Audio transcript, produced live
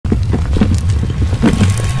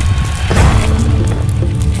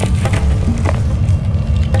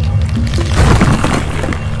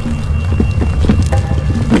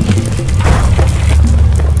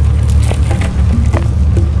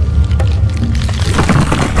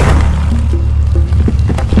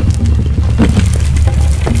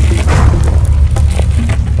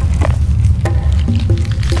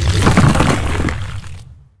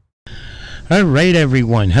Alright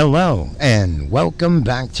everyone, hello and welcome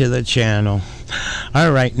back to the channel.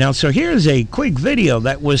 Alright, now so here's a quick video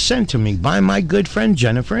that was sent to me by my good friend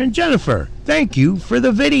Jennifer. And Jennifer, thank you for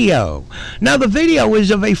the video. Now the video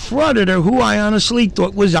is of a frauditor who I honestly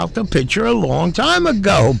thought was out the picture a long time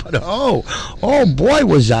ago. But oh boy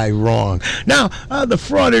was I wrong. Now the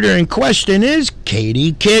frauditor in question is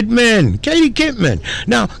Kidman. Katie Kidman.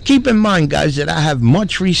 Now keep in mind guys that I have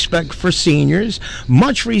much respect for seniors,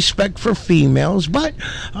 much respect for females, but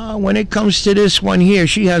when it comes to this one here,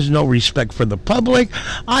 she has no respect for the public.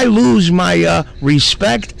 I lose my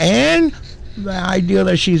respect, and the idea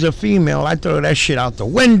that she's a female, I throw that shit out the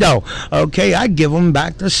window. Okay, I give them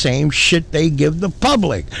back the same shit they give the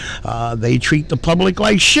public. They treat the public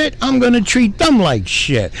like shit, I'm gonna treat them like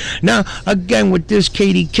shit. Now again, with this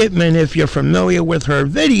Katie Kidman, if you're familiar with her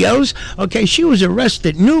videos, okay, she was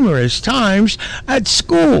arrested numerous times at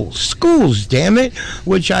schools, damn it,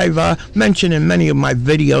 which I've mentioned in many of my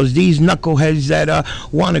videos. These knuckleheads that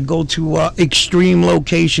want to go to extreme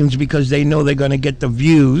locations because they know they're gonna get the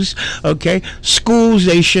views. Okay, schools,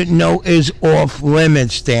 they should know, is off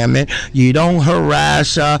limits, damn it. You don't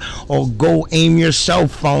harass or go aim your cell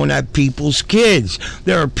phone at people's kids.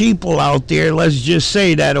 There are people out there, let's just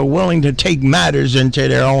say, that are willing to take matters into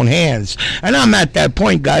their own hands. And I'm at that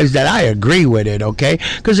point, guys, that I agree with it, okay?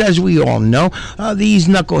 Because as we all know, these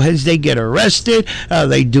knuckleheads, they get arrested,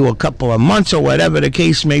 they do a couple of months or whatever the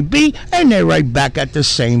case may be, and they're right back at the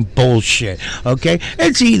same bullshit, okay?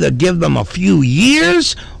 It's either give them a few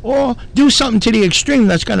years or do something to the extreme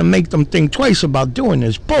that's going to make them think twice about doing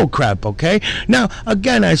this bullcrap, okay? Now,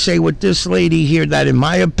 again, I say with this lady here that, in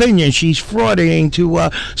my opinion, she's frauditing to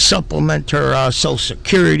supplement her Social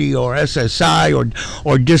Security or SSI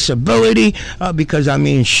or disability, because, I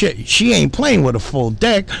mean, shit, she ain't playing with a full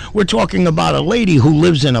deck. We're talking about a lady who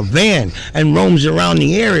lives in a van and roams around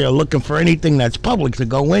the area looking for anything that's public to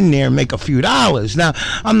go in there and make a few dollars. Now,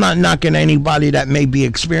 I'm not knocking anybody that may be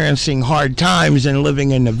experiencing hard times and living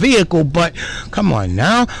in the vehicle, but come on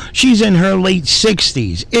now, she's in her late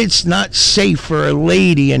 60s. It's not safe for a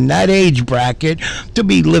lady in that age bracket to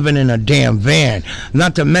be living in a damn van.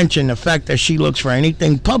 Not to mention the fact that she looks for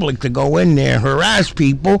anything public to go in there, harass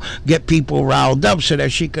people, get people riled up so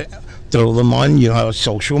that she could throw them on your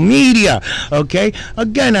social media, okay?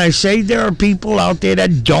 Again, I say there are people out there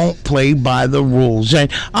that don't play by the rules, and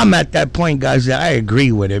I'm at that point, guys, that I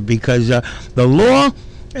agree with it, because the law,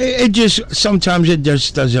 it just, sometimes it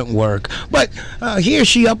just doesn't work. But here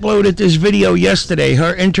she uploaded this video yesterday,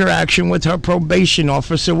 her interaction with her probation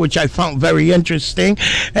officer, which I found very interesting.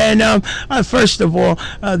 And first of all,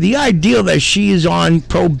 the idea that she is on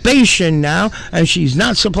probation now and she's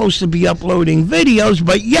not supposed to be uploading videos,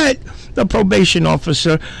 but yet the probation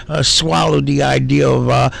officer swallowed the idea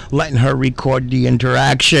of letting her record the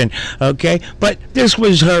interaction, okay? But this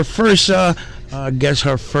was her first I guess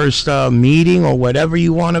her first meeting, or whatever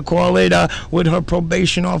you want to call it, with her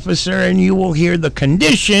probation officer, and you will hear the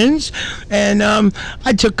conditions. And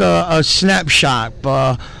I took a snapshot.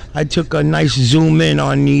 I took a nice zoom in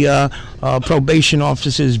on the probation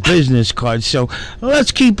officer's business card. So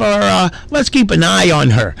let's keep an eye on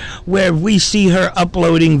her. Where we see her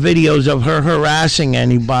uploading videos of her harassing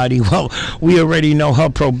anybody, well, we already know her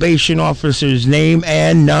probation officer's name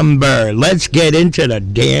and number. Let's get into the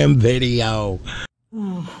damn video.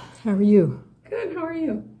 Oh, how are you? Good, how are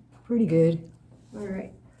you? Pretty good. All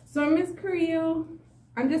right. So Miss Carrillo,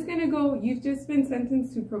 I'm just gonna go, you've just been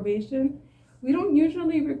sentenced to probation. We don't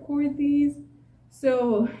usually record these,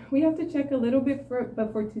 so we have to check a little bit,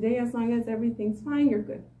 but for today, as long as everything's fine, you're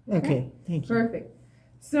good. Okay, thank you. Perfect.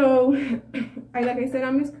 So, like I said,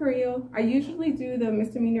 I'm Miss Carrillo. I usually do the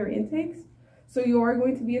misdemeanor intakes, so you are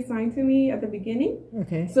going to be assigned to me at the beginning.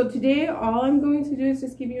 Okay. So today, all I'm going to do is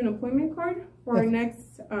just give you an appointment card for our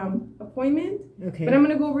next appointment. Okay. But I'm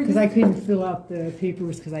going to go over because I couldn't fill out the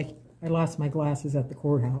papers because I lost my glasses at the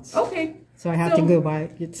courthouse. Okay. So I have to go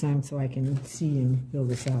get some so I can see and fill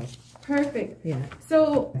this out. Perfect. Yeah.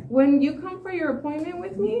 So when you come for your appointment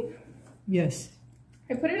with me? Yes.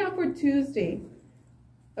 I put it out for Tuesday.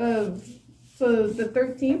 So the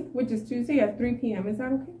 13th, which is Tuesday at 3 p.m. Is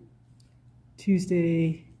that okay?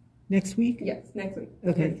 Tuesday next week? Yes, next week.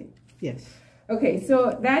 Okay. 13th. Yes. Okay,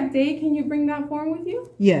 so that day, can you bring that form with you?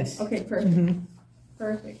 Yes. Okay, perfect.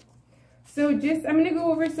 Perfect. So I'm going to go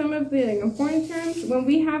over some of the important terms. When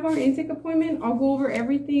we have our intake appointment, I'll go over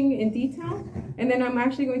everything in detail, and then I'm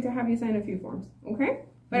actually going to have you sign a few forms, okay?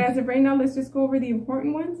 But as of right now, let's just go over the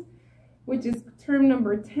important ones, which is term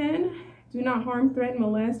number 10. Do not harm, threaten,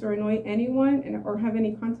 molest, or annoy anyone or have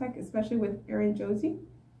any contact, especially with Aaron Josie.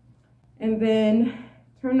 And then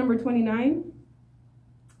term number 29.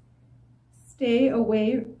 stay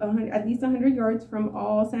away at least 100 yards from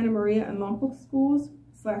all Santa Maria and Lompoc schools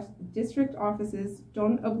 / district offices.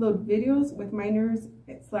 Don't upload videos with minors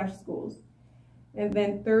 / schools. And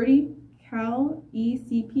then 30, Cal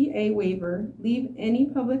ECPA waiver. Leave any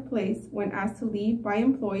public place when asked to leave by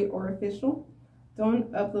employee or official.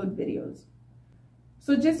 Don't upload videos.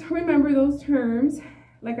 So just remember those terms.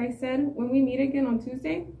 Like I said, when we meet again on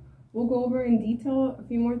Tuesday, we'll go over in detail a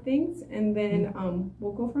few more things, and then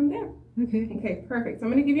we'll go from there. Okay. Okay, perfect. So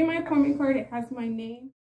I'm going to give you my appointment card. It has my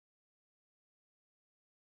name.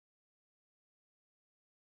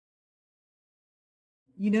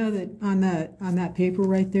 You know that on that paper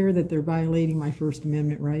right there that they're violating my First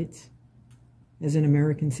Amendment rights as an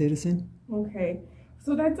American citizen? Okay.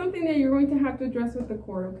 So that's something that you're going to have to address with the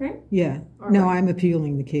court, okay? Yeah. All no, right. I'm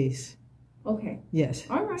appealing the case. Okay. Yes.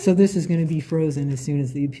 All right. So this is going to be frozen as soon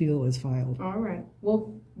as the appeal is filed. All right.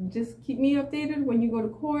 Well, just keep me updated when you go to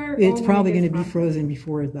court. It's probably going to be frozen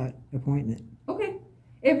before that appointment. Okay.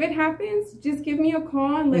 If it happens, just give me a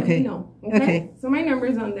call and let me know. Okay? So my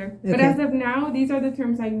number's on there. But as of now, these are the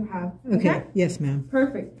terms that you have. Okay? Yes, ma'am.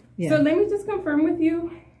 Perfect. Yeah. So let me just confirm with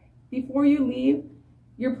you before you leave.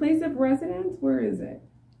 Your place of residence, where is it?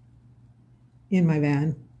 In my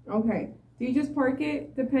van. Okay. Do you just park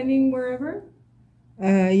it depending wherever?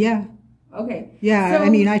 Yeah. Okay. Yeah, So, I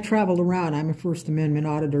mean, I travel around. I'm a First Amendment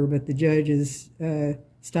auditor, but the judge is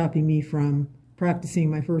stopping me from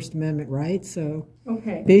practicing my First Amendment rights. So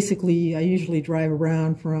okay. basically, I usually drive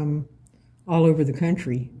around from all over the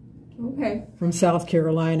country. Okay. From South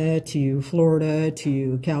Carolina to Florida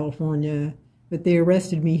to California. But they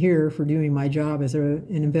arrested me here for doing my job as an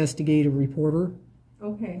investigative reporter.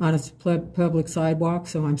 Okay. On a public sidewalk,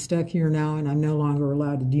 so I'm stuck here now and I'm no longer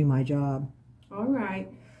allowed to do my job. All right.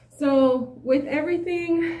 So with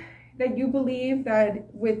everything that you believe that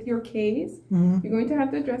with your case, you're going to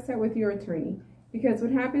have to address that with your attorney. Because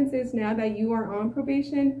what happens is now that you are on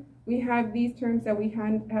probation, we have these terms that we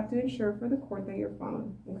have to ensure for the court that you're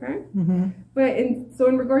following, okay? But so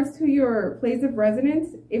in regards to your place of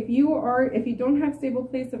residence, if you don't have stable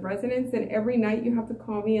place of residence, then every night you have to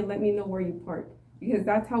call me and let me know where you park. Because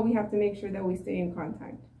that's how we have to make sure that we stay in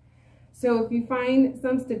contact. So if you find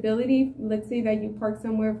some stability, let's say that you park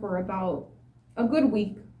somewhere for about a good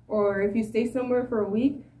week, or if you stay somewhere for a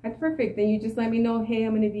week, that's perfect. Then you just let me know, hey,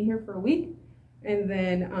 I'm going to be here for a week, and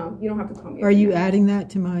then you don't have to call me. Are you adding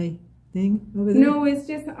that to my thing over there? No, it's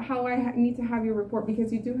just how I need to have your report,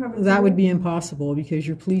 because you do have a... That would be impossible, because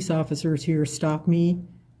your police officers here stop me,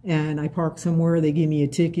 and I park somewhere, they give me a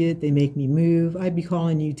ticket, they make me move. I'd be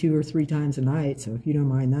calling you 2 or 3 times a night, so if you don't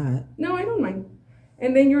mind that. No, I don't mind.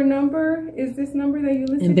 And then your number is this number that you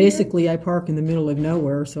listed? And basically, I park in the middle of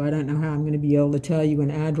nowhere, so I don't know how I'm going to be able to tell you an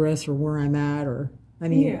address or where I'm at, or, I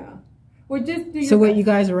mean... Yeah. Well, just do your so what best. you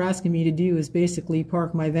guys are asking me to do is basically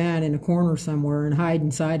park my van in a corner somewhere and hide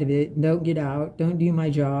inside of it. Don't get out. Don't do my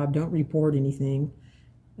job. Don't report anything.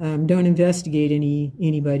 Don't investigate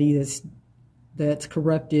anybody that's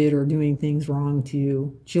corrupted or doing things wrong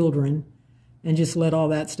to children, and just let all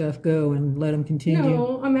that stuff go and let them continue.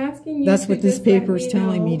 No, I'm asking you. That's what this paper is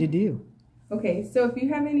telling me to to do. Okay, so if you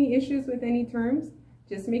have any issues with any terms,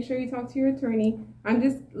 just make sure you talk to your attorney. I'm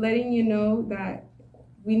just letting you know that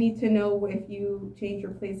we need to know if you change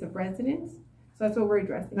your place of residence. So that's what we're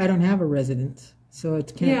addressing. I don't have a residence, so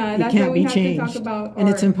it can't, Yeah, it that's can't what we be have to changed. talk about And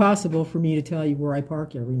it's our- impossible for me to tell you where I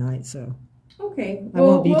park every night, so Okay, I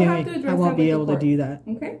won't be we'll doing. have to address I won't that be with able the to court. do that.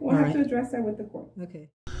 Okay, we'll All have to right. address that with the court. Okay.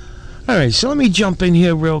 All right, so let me jump in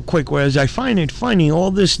here real quick, whereas I find it funny, all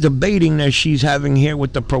this debating that she's having here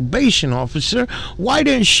with the probation officer. Why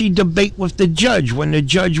didn't she debate with the judge when the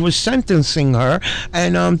judge was sentencing her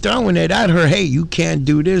and throwing it at her, hey, you can't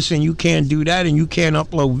do this and you can't do that and you can't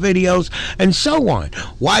upload videos and so on?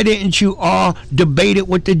 Why didn't you all debate it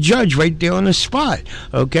with the judge right there on the spot?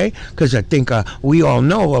 Okay, because I think we all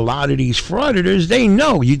know a lot of these frauditors, they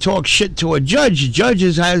know you talk shit to a judge,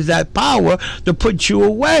 judges has that power to put you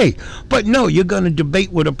away. But no, you're going to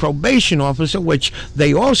debate with a probation officer, which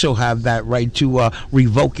they also have that right to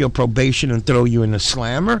revoke your probation and throw you in the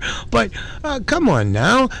slammer. But come on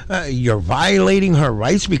now, you're violating her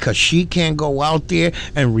rights because she can't go out there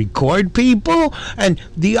and record people. And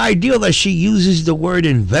the idea that she uses the word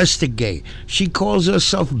investigate, she calls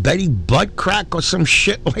herself Betty Buttcrack or some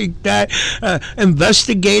shit like that.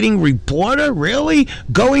 Investigating reporter, really?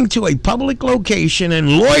 Going to a public location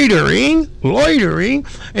and loitering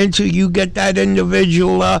into you get that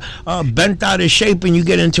individual bent out of shape and you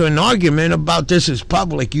get into an argument about this is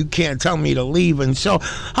public, you can't tell me to leave. And so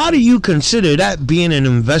how do you consider that being an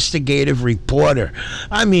investigative reporter?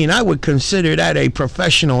 I mean, I would consider that a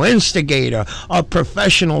professional instigator, a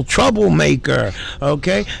professional troublemaker,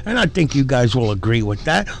 okay? And I think you guys will agree with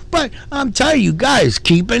that. But I'm telling you guys,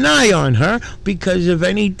 keep an eye on her, because if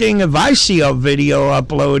anything, if I see a video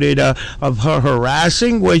uploaded of her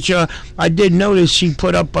harassing, which I did notice she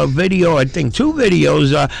put up a video, I think 2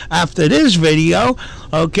 videos after this video,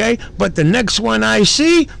 okay? But the next one I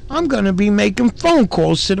see, I'm going to be making phone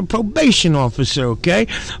calls to the probation officer, okay?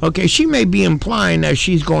 Okay, she may be implying that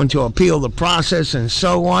she's going to appeal the process and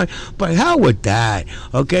so on, but hell with that,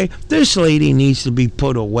 okay? This lady needs to be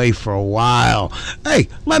put away for a while. Hey,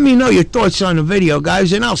 let me know your thoughts on the video,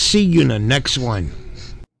 guys, and I'll see you in the next one.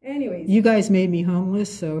 Anyways. You guys made me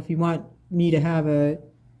homeless, so if you want me to have a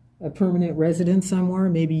permanent residence somewhere,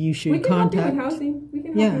 maybe you should contact... We can help you with housing. We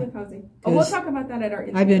can help you with housing. Oh, we'll talk about that at our...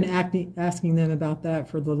 I've been asking them about that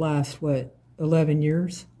for the last, what, 11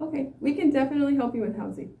 years? Okay, we can definitely help you with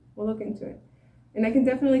housing. We'll look into it. And I can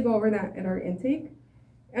definitely go over that at our intake.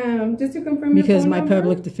 Just to confirm your because phone my number.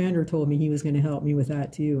 public defender told me he was going to help me with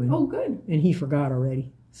that too. And, oh, good. And he forgot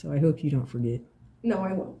already. So I hope you don't forget. No,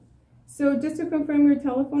 I won't. So just to confirm your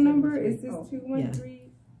telephone number, is this 213? Yeah.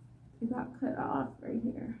 You got cut off right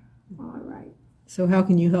here. All right. So how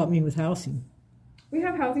can you help me with housing? We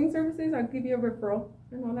have housing services. I'll give you a referral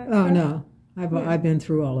and all that stuff. Oh, no. I've been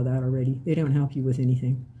through all of that already. They don't help you with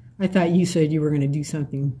anything. I thought you said you were going to do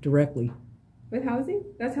something directly. With housing?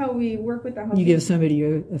 That's how we work with the housing. You give somebody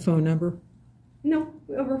a phone number? No,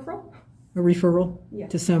 a referral. A referral? Yeah.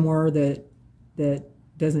 To somewhere that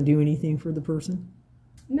doesn't do anything for the person?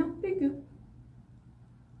 No, they do.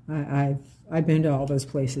 I've been to all those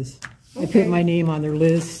places. Okay. I put my name on their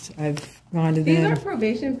list. I've gone to them. These are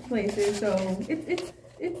probation places, so it's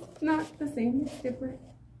not the same. It's different.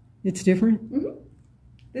 It's different? Mm-hmm.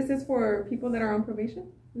 This is for people that are on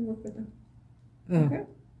probation. We work with them. Oh. Okay.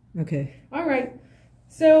 Okay. All right.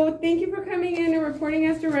 So thank you for coming in and reporting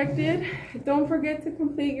as directed. Don't forget to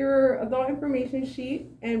complete your adult information sheet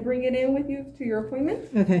and bring it in with you to your appointment.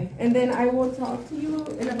 Okay. And then I will talk to you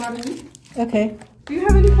in about a week. Okay. Do you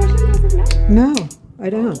have any questions as of now? No, I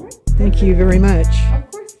don't. Right. Thank you very much.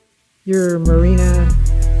 Of course. You're Marina